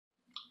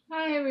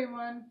Hi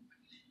everyone.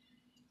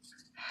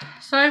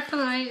 Sorry for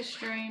the late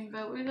stream,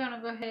 but we're gonna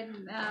go ahead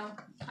and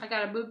I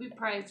got a booby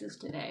prizes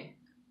today.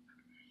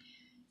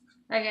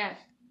 I got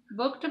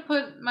book to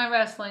put my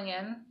wrestling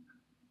in,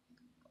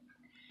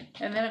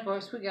 and then of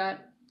course we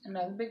got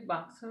another big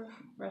box of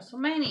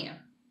WrestleMania.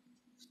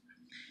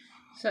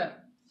 So,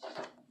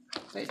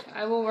 wait,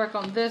 I will work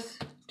on this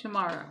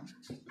tomorrow,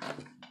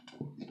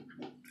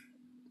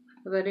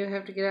 but I do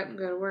have to get up and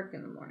go to work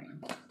in the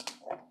morning.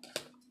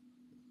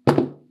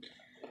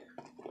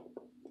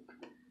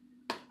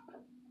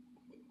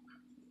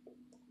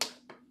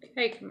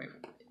 Hey, come here.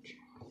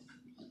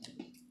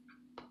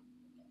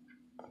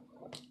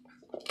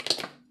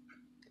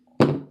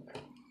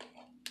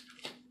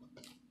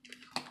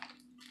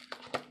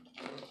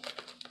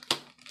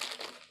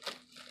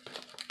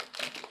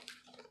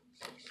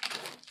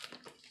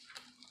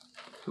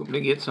 Hoping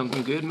to get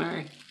something good,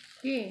 Mary?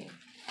 Yeah.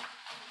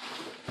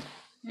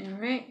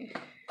 Alright.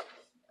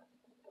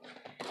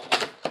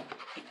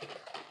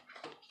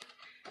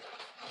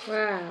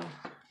 Wow.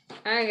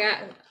 I got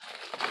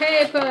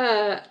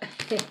paper.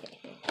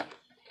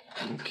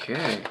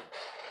 Okay.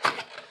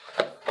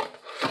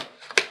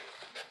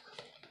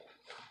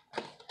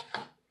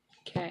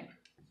 Okay.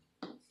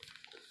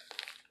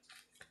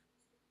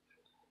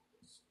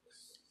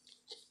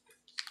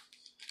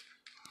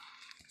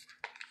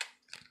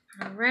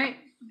 All right.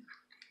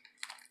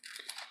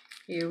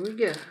 Here we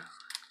go.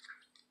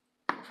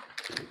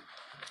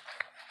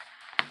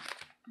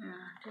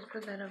 Just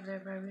put that over there,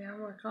 baby. I'll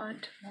work on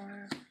it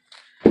tomorrow.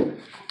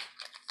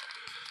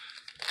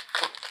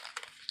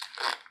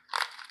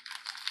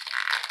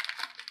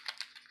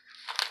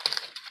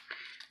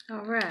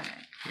 All right.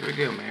 Here we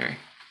go, Mary.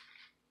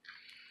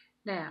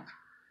 Now,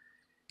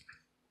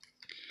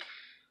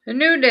 the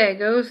New Day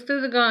goes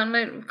through the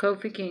gauntlet with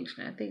Kofi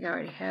Kingston. I think I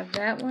already have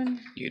that one.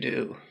 You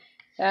do.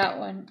 That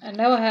one. I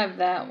know I have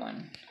that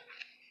one.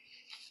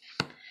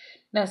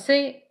 Now,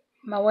 see,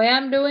 my way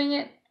I'm doing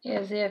it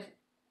is if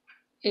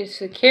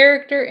it's a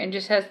character and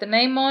just has the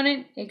name on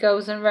it, it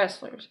goes in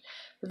wrestlers.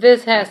 But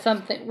this has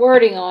something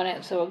wording on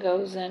it, so it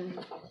goes in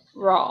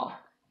Raw.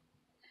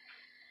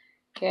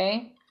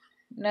 Okay.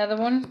 Another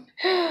one.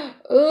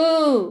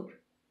 Ooh,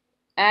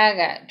 I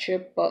got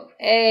Triple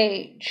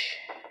H.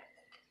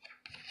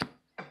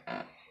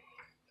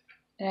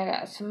 And I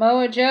got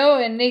Samoa Joe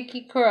and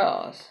Nikki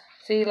Cross.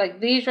 See,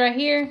 like these right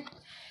here,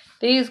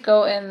 these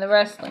go in the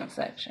wrestling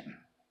section.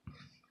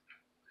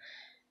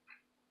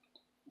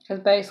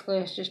 Because basically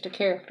it's just a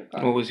character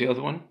card. What was the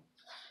other one?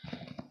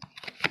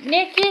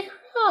 Nikki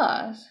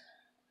Cross.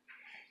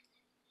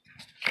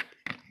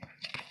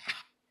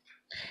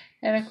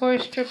 And of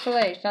course Triple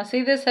H. Now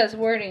see, this has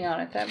wording on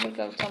it. That would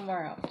go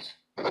somewhere else.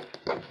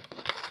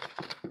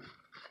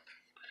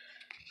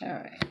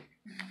 Alright.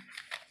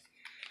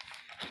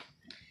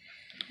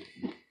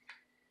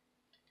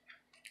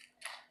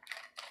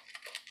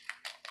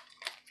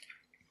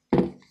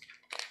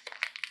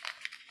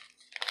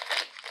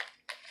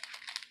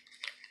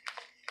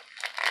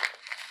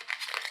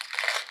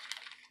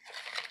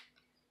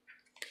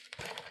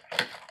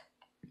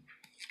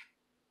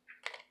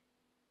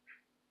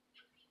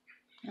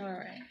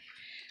 Alright.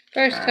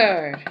 First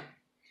card.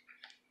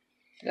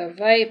 The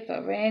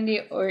Viper,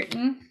 Randy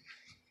Orton.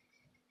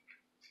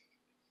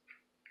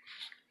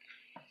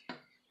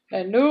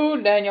 The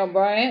new Daniel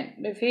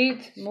Bryan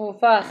defeats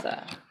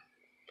Mufasa.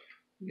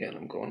 Yeah,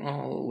 I'm going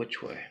all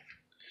which way.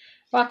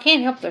 Well, I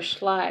can't help their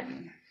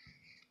sliding.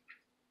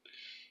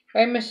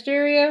 Rey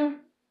Mysterio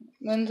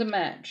wins a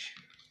match.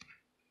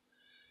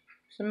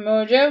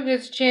 Samoa Joe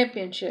gets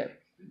championship.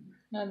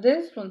 Now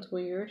this one's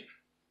weird.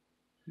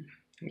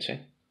 Let's see.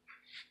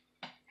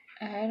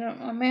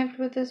 I may have to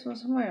put this one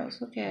somewhere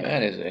else. Look at it.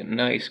 That is a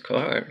nice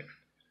card.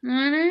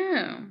 I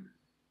know.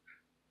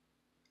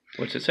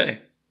 What's it say?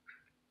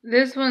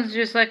 This one's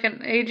just like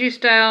an AJ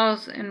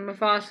Styles and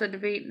Mufasa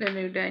defeat the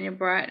new Daniel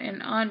Bryan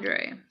and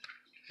Andre.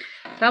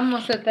 So I'm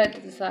going to set that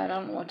to the side. I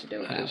don't know what to do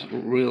with that. That is a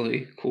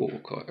really cool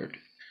card.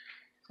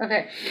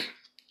 Okay.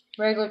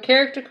 Regular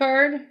character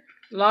card,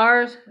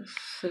 Lars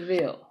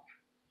Seville.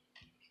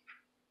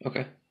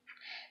 Okay.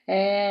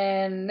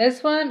 And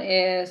this one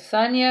is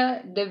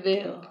Sonya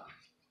Deville.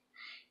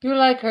 You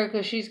like her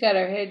because she's got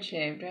her head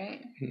shaved,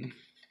 right? Hmm.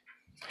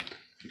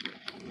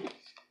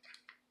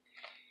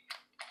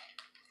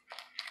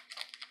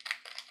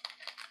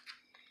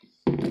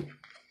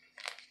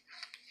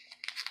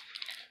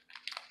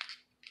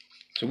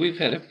 So we've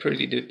had a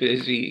pretty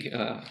busy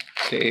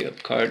day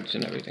of cards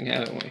and everything,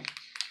 haven't we?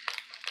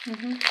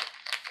 Mm-hmm.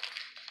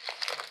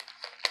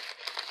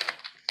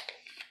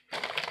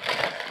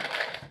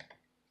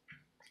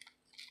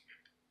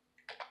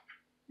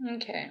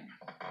 Okay.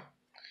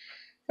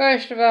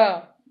 First of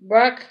all,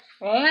 Brock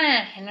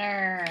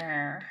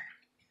Lesnar.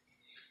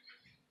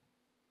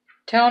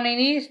 Tony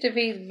Nese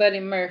defeats Buddy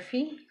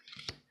Murphy.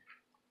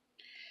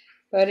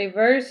 Buddy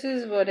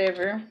versus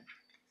whatever.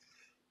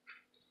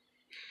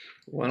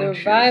 Why The don't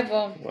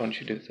Revival.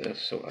 you do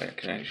this so I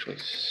can actually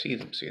see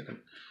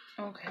them?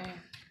 Okay.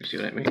 You see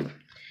what I mean?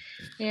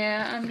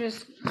 Yeah,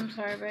 I'm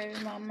sorry, baby.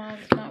 My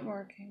mind's not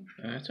working.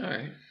 That's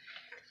alright.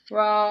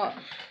 Raw.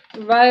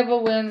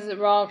 Revival wins the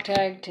Raw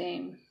Tag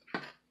Team.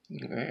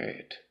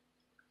 Alright.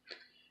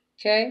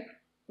 Okay.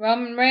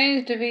 Roman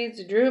Reigns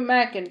defeats Drew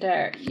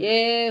McIntyre.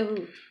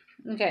 Yahoo!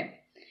 Okay.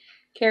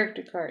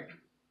 Character card.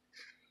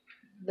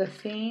 The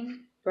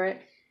Fiend,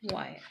 Bret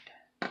Wyatt.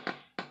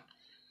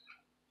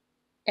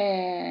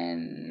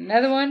 And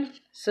another one,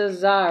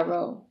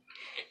 Cesaro.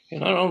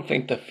 And I don't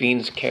think the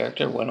Fiend's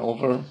character went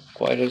over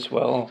quite as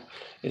well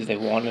as they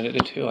wanted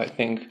it to. I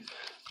think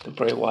the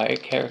Bray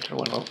Wyatt character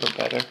went over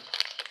better.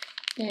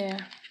 Yeah.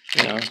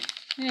 You know?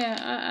 Yeah,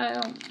 I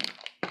don't...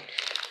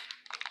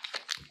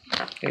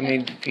 They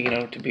made the Fiend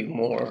out to be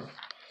more...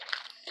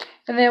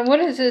 And then what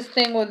is this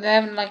thing with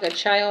having like a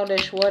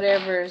childish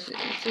whatever? Is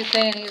he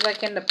saying he's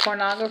like into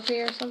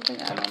pornography or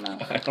something? I don't know.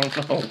 I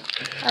don't know.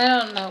 I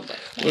don't know. But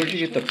Where'd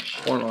you get the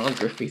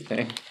pornography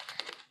thing?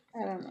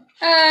 I don't know.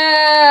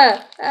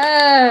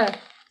 I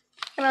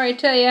can already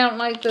tell you I don't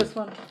like this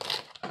one.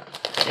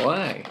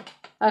 Why?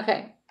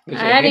 Okay. I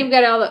hadn't even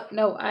got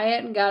I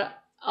hadn't got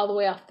all the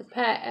way off the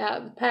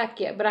pack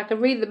yet, but I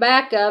could read the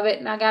back of it,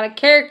 and I got a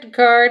character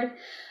card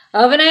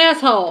of an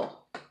asshole.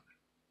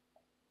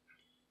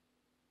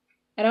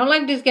 I don't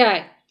like this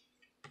guy.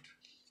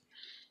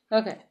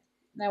 Okay.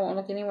 I won't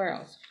look anywhere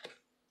else.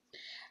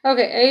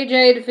 Okay,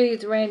 AJ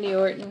defeats Randy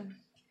Orton.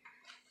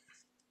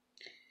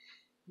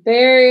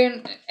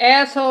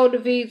 Asshole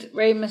defeats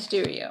Rey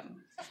Mysterio.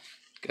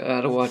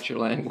 Gotta watch your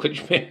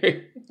language,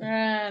 Mary.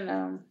 I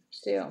know.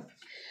 Still.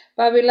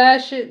 Bobby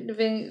Lashley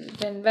defeats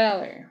Finn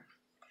Balor.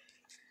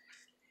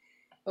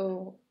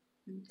 Oh.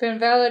 Finn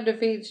Balor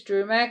defeats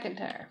Drew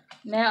McIntyre.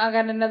 Now I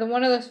got another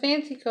one of those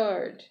fancy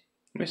cards.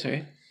 Let me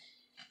see.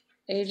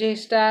 AJ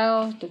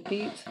Styles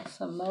defeats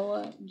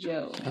Samoa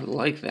Joe. I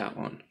like that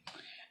one.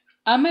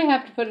 I may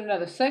have to put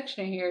another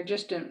section in here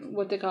just in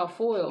what they call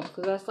foils,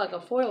 because that's like a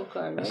foil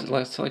card, right?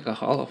 That's like a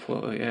hollow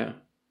foil, yeah.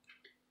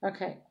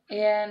 Okay,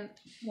 and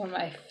one of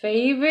my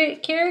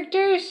favorite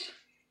characters,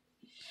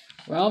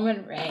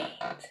 Roman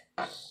Reigns.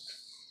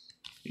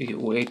 You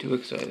get way too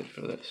excited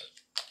for this.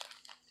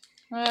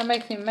 Well, it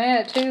makes me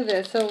mad, too, that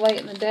it's so late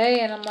in the day,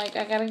 and I'm like,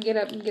 I gotta get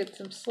up and get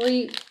some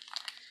sleep.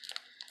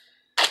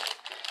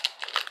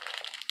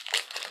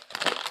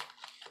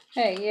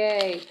 Hey,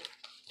 yay.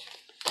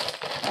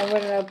 I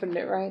wouldn't have opened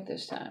it right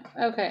this time.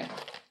 Okay.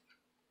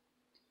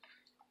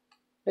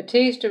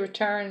 Batista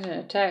returns and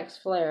attacks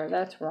Flair.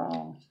 That's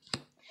wrong.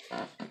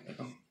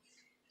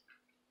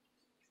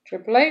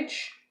 Triple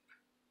H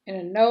in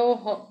a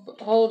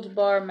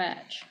no-holds-bar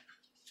match.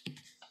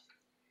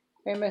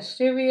 Rey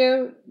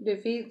Mysterio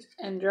defeats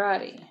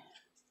Andrade.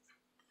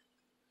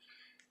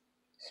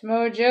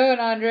 Samoa Joe and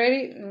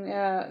Andrade. We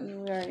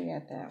already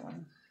got that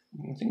one.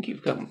 I think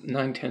you've got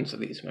 9/10 of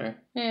these, Mary.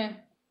 Yeah.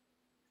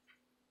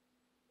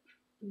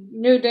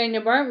 New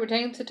Daniel Bryan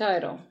retains the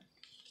title.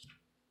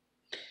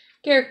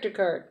 Character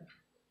card.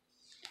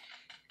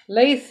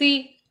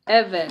 Lacey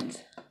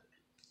Evans.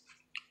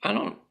 I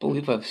don't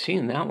believe I've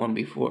seen that one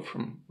before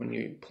from when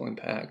you're pulling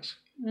packs.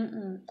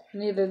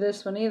 Neither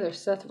this one either.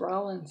 Seth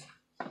Rollins.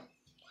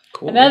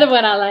 Cool. Another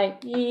one I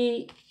like.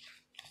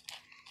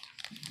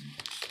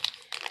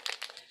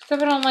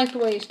 Except I don't like the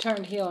way he's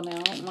turned heel now.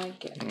 I don't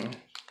like it.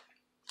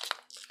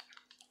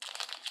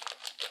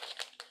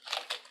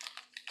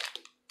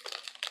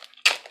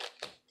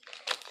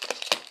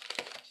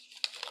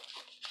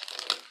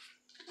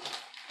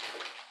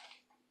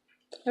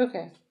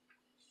 Okay.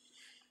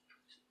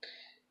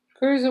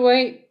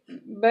 Cruiserweight,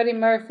 Buddy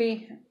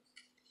Murphy.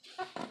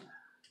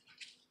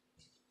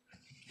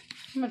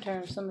 I'm going to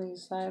turn some of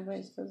these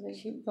sideways because they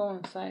keep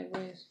going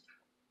sideways.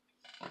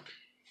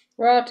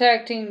 Raw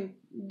Tag Team,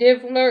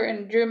 Dibbler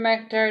and Drew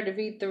McIntyre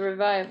defeat the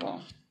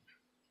Revival.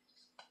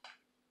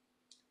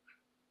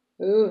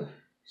 Ooh,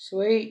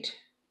 sweet.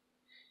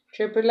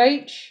 Triple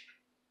H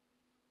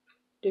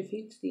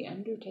defeats The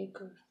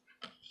Undertaker.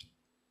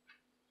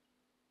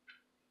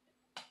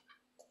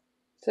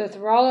 Seth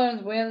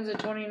Rollins wins the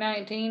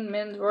 2019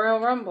 Men's Royal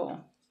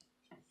Rumble.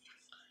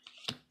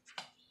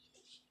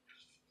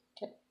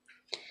 Okay.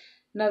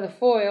 Another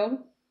foil.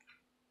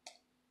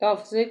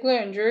 Dolph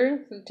Ziggler and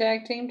Drew for the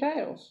tag team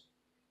titles.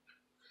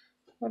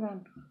 Hold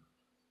on.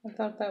 I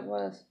thought that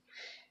was.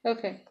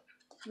 Okay.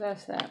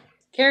 That's that.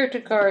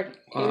 Character card.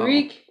 Wow.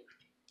 Eric.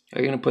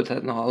 Are you going to put that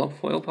in the hollow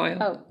foil pile?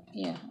 Oh,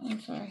 yeah. I'm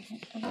sorry.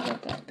 I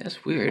forgot that.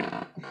 That's weird.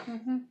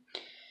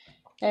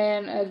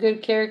 And a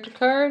good character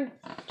card,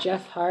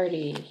 Jeff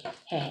Hardy.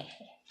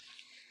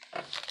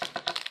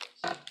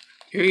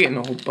 You're getting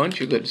a whole bunch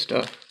of good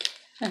stuff.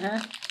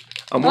 I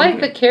like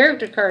the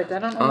character cards. I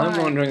don't know why.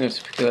 I'm wondering if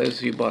it's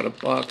because you bought a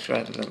box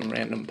rather than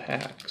random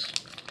packs.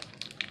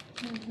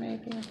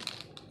 Maybe.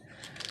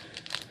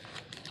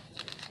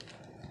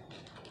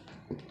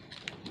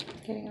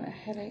 Getting a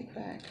headache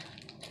back.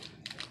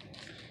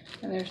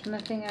 And there's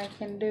nothing I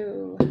can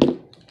do.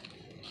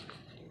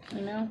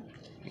 You know?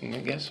 I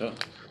guess so.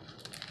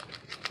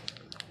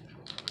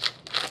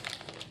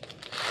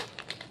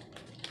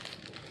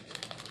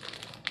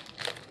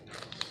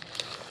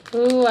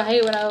 Ooh, I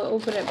hate when I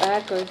open it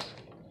backwards.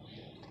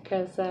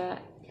 Because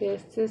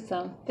this is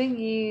something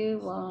you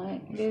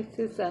want. This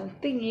is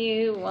something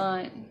you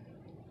want.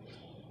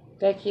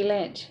 Becky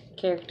Lynch,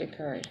 character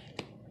card.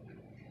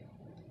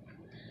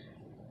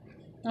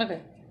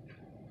 Okay.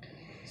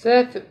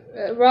 Seth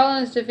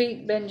Rollins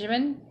defeat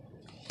Benjamin.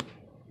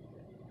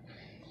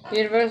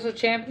 Universal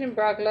Champion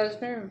Brock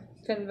Lesnar and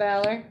Finn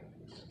Balor.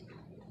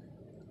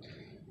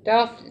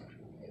 Dolph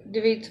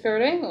defeats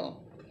Kurt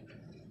Angle.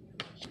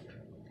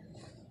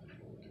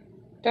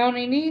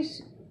 Tony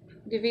Nese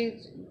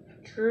defeats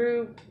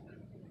Drew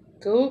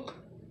Gulak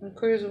in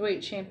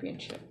Cruiserweight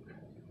Championship.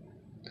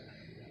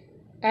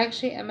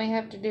 Actually, I may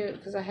have to do it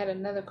because I had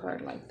another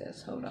card like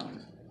this. Hold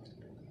on.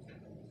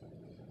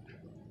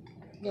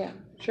 Yeah,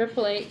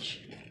 Triple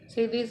H.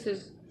 See, this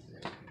is...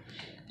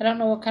 I don't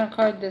know what kind of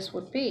card this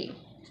would be.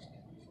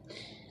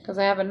 Because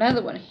I have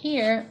another one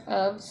here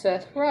of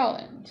Seth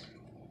Rollins.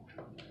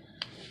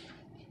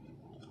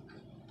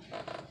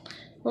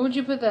 What would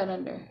you put that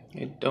under?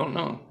 I don't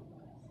know.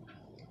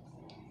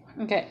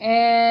 Okay,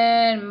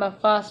 and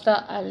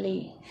Mustafa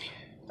Ali.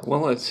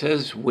 Well, it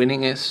says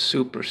winningest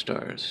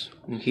superstars.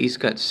 And he's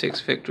got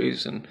 6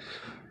 victories, and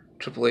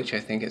Triple H, I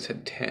think it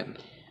said 10.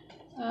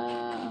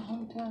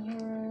 Hometown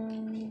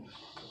Heroes.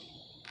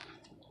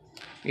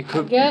 You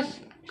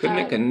could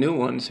make a new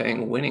one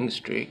saying winning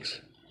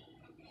streaks.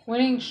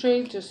 Winning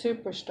streaks or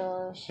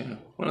superstars. Yeah,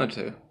 one or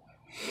two.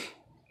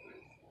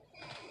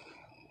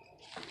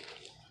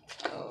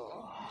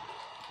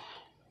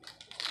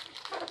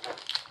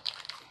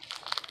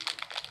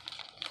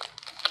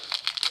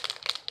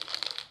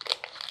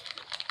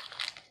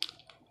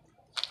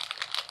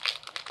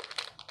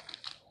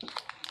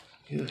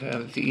 You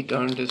have the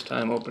darndest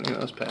time opening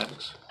those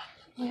packs.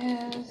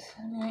 Yes,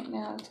 and right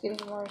now it's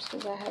getting worse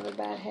because I have a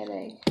bad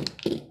headache.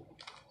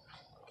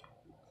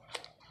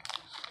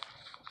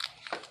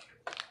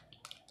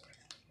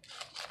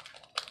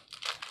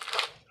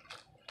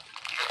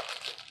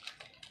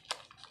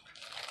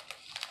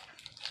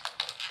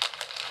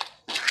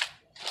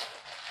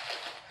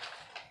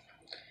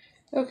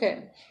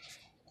 Okay.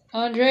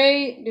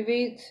 Andre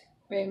defeats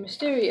Rey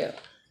Mysterio.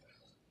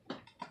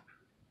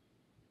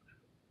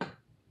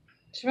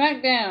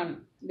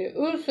 SmackDown. The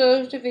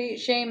Usos defeat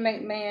Shane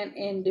McMahon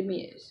and The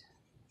Miz.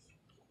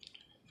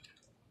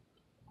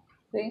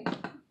 See?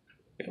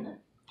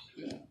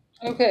 Yeah.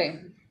 Okay.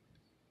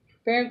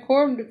 Baron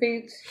Corbin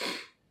defeats...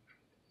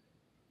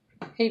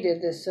 He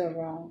did this so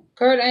wrong.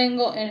 Kurt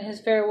Angle in his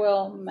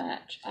farewell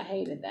match. I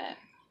hated that.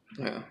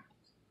 Yeah.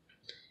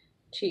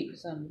 Cheap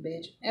son of a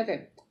bitch.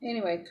 Okay.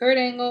 Anyway, Kurt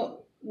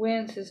Angle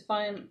reveals his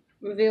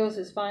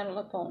final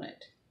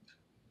opponent.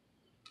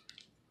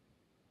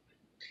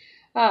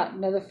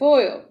 Another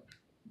foil.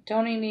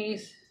 Tony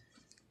Nese.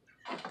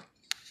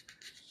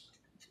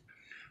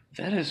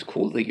 That is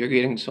cool that you're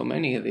getting so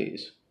many of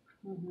these.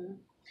 Mm-hmm.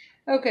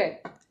 Okay.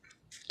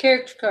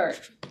 Character card.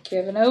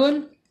 Kevin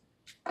Owens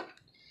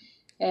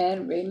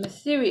and Rey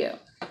Mysterio.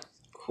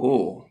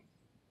 Cool.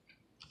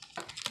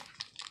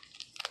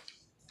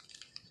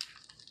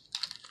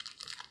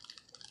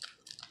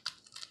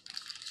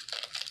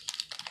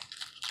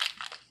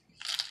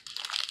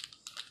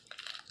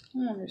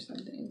 I wonder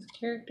something. Is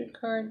character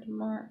card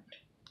marked?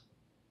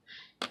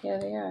 Yeah,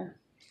 they are.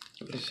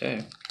 What do they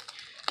say?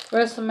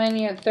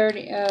 WrestleMania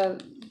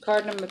 30,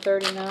 card number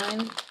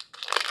 39.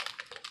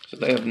 So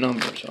they have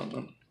numbers on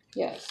them.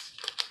 Yes.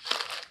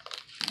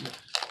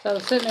 So I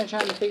was sitting there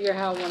trying to figure out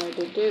how I wanted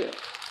to do it.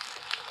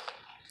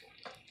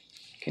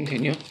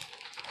 Continue.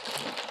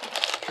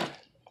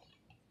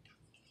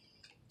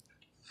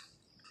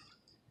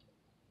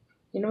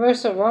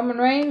 Universal Roman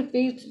Reigns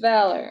beats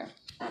Balor.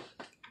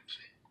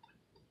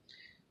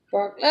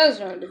 Brock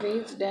Lesnar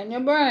defeats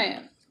Daniel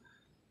Bryan.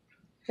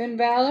 Finn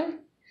Balor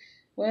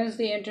wins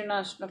the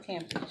International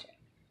Championship.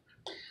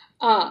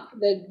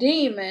 The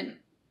Demon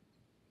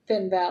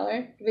Finn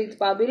Balor defeats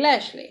Bobby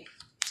Lashley.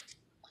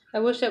 I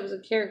wish that was a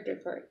character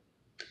card.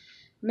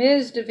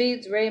 Miz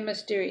defeats Rey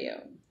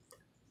Mysterio.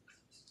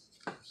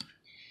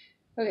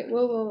 Okay,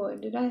 whoa.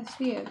 Did I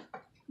see it?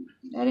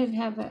 I didn't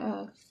have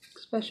a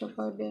special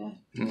card, did I?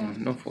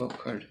 No foil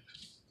card.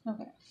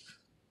 Okay.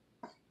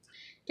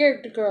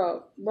 Character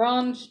card,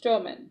 Braun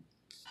Strowman.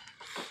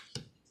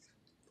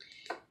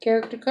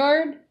 Character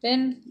card,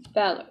 Finn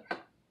Balor.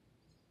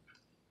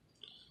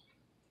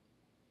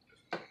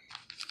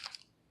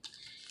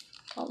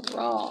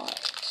 Alright.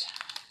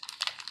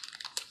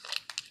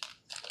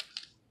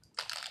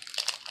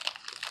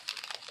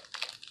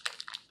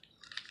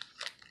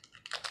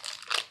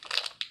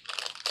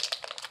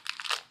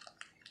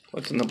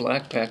 What's in the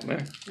black pack,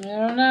 Mary? I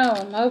don't know.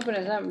 I'm hoping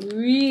it's something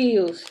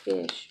real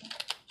special.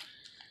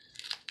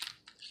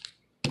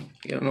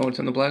 You don't know what's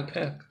in the black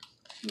pack?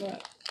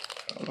 What?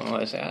 I don't know. I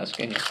was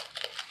asking you.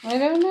 I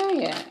don't know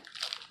yet.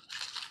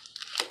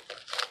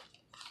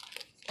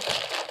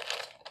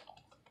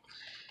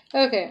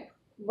 Okay.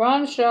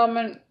 Braun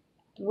Strowman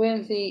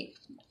wins the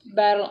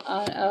battle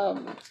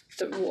on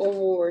the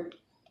award.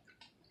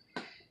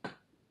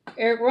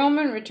 Eric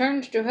Rowan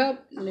returns to help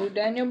new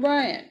Daniel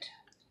Bryan.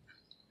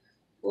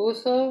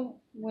 Uso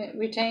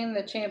retained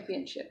the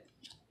championship.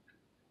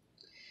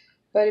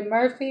 Buddy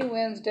Murphy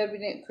wins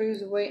WNIT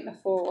Cruiserweight in a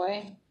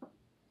 4-way.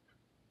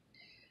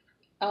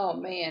 Oh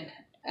man,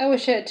 I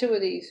wish I had 2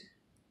 of these.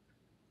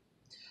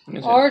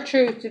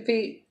 R-Truth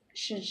defeat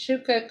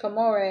Shinsuke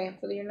Komori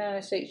for the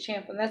United States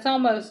champion. That's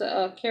almost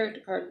a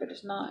character card, but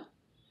it's not.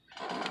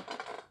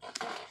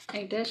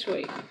 Ain't that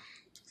sweet?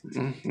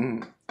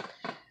 Mm-hmm.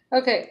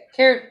 Okay,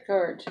 character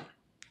cards.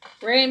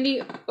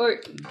 Randy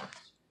Orton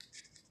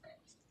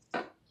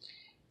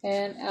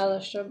and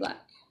Aleister Black.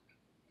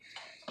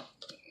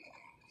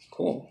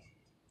 Cool.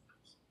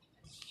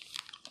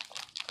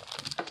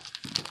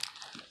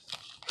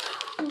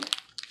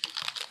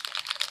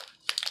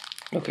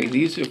 Okay,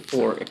 these are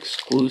 4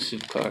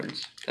 exclusive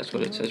cards. That's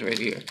what it says right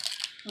here.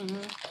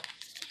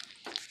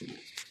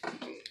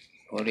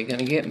 What are you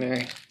gonna get,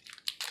 Mary?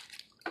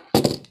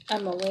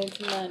 I'm gonna win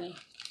some money.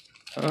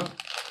 Huh?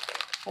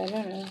 I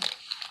don't know.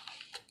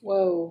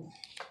 Whoa.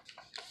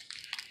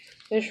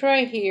 This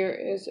right here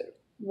is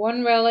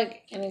 1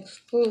 relic and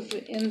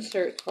exclusive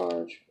insert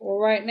cards. Well,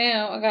 right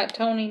now I got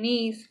Tony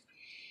Nese,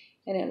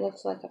 and it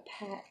looks like a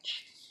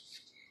patch.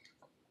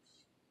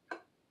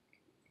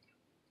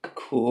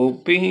 Cool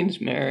beans,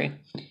 Mary.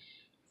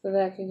 So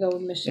that can go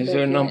with Mr. Is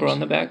there a number on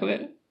the back of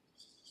it?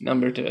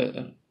 Number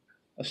to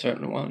a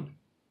certain one?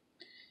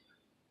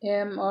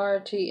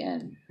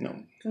 MRTN.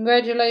 No.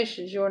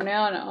 Congratulations, you are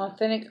now an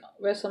authentic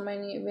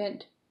WrestleMania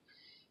event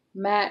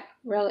matte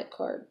relic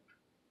card.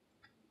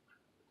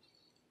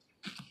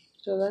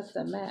 So that's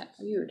the matte.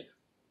 Weird.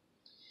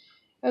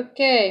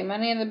 Okay,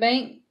 Money in the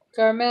Bank.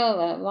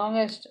 Carmella,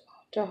 longest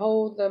to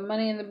hold the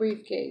money in the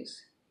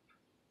briefcase.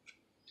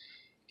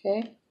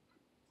 Okay.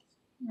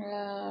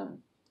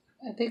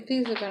 I think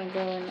these are going to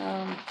go in,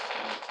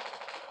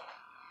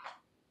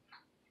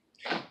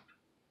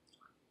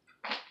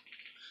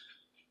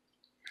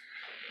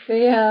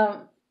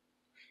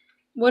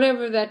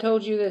 whatever that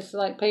told you, this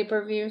like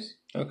pay-per-views.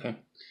 Okay.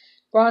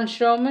 Braun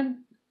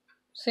Strowman,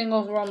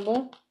 singles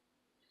rumble.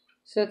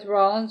 Seth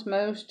Rollins,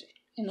 most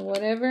in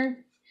whatever.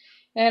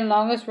 And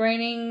longest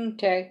reigning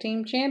tag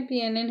team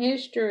champion in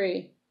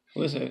history.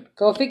 Who is it?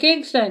 Kofi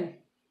Kingston.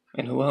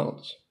 And who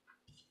else?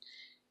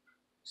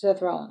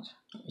 Seth Rollins.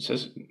 It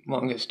says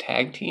longest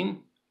tag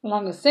team?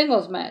 Longest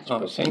singles match.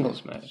 Oh,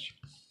 singles match.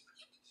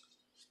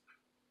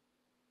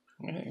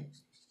 Okay.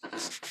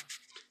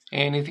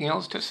 Anything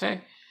else to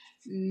say?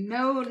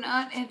 No,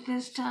 not at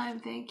this time,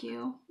 thank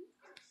you.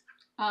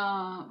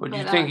 What do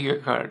you think of your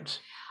cards?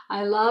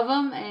 I love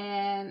them,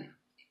 and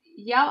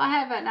y'all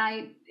have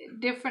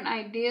different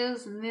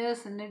ideas in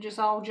this, and they're just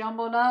all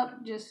jumbled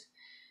up. Just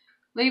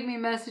leave me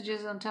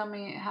messages and tell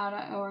me how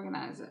to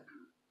organize it.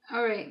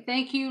 All right,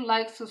 thank you.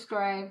 Like,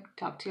 subscribe.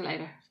 Talk to you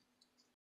later.